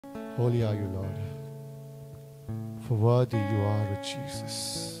Holy are you, Lord. For worthy you are, O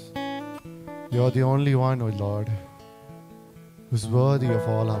Jesus. You are the only one, O Lord, who's worthy of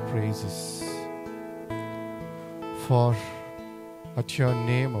all our praises. For at your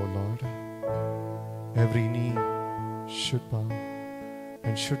name, O Lord, every knee should bow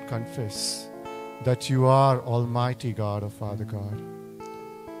and should confess that you are Almighty God, O Father God.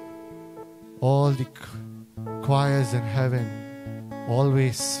 All the choirs in heaven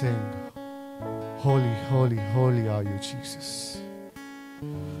always sing, Holy, holy, holy are you, Jesus.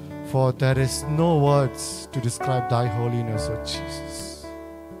 For there is no words to describe thy holiness, O Jesus.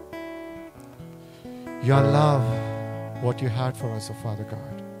 Your love, what you had for us, O Father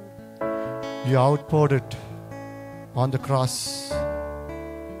God. You outpoured it on the cross.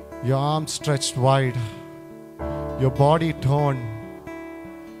 Your arms stretched wide, your body torn,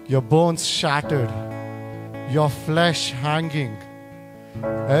 your bones shattered, your flesh hanging,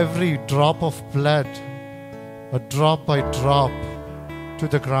 every drop of blood, a drop by drop to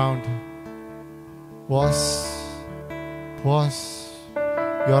the ground, was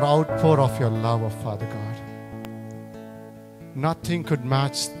your outpour of your love, O Father God. Nothing could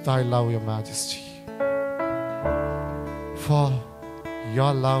match thy love, your majesty. For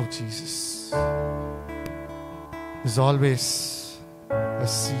your love, Jesus, is always a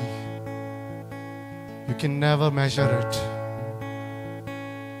sea. You can never measure it.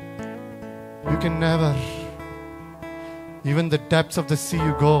 You can never, even the depths of the sea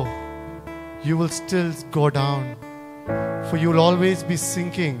you go, you will still go down. For you will always be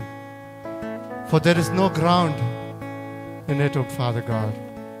sinking. For there is no ground in it, O Father God.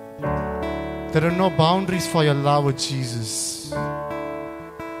 There are no boundaries for your love, O Jesus.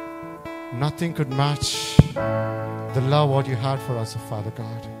 Nothing could match the love what you had for us, O Father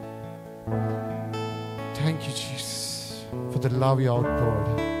God. Thank you, Jesus, for the love you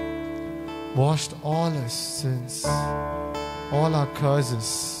outpoured. Washed all our sins, all our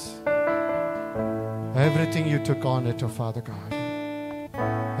curses, everything you took on it, O Father God,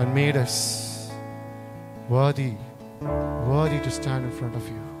 and made us worthy to stand in front of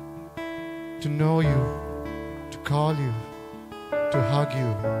you, to know you, to call you, to hug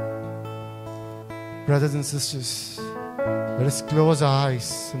you. Brothers and sisters, let us close our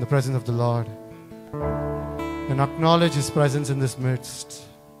eyes in the presence of the Lord and acknowledge His presence in this midst.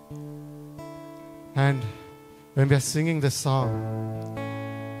 And when we are singing this song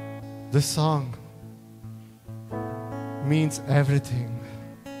means everything.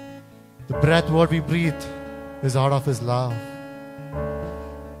 The breath what we breathe is out of His love.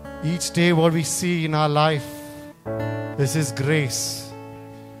 Each day what we see in our life is His grace.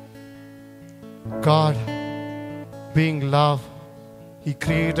 God, being love, He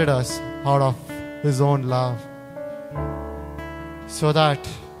created us out of His own love so that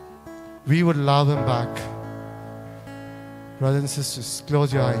we would love Him back. Brothers and sisters,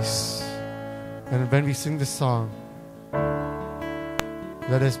 close your eyes. And when we sing this song,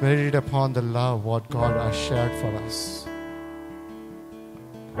 let us meditate upon the love what God has shared for us.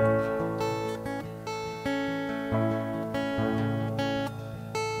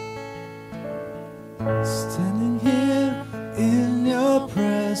 Standing here in your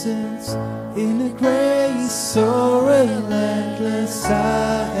presence, in a grace so relentless,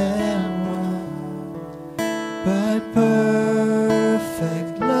 I am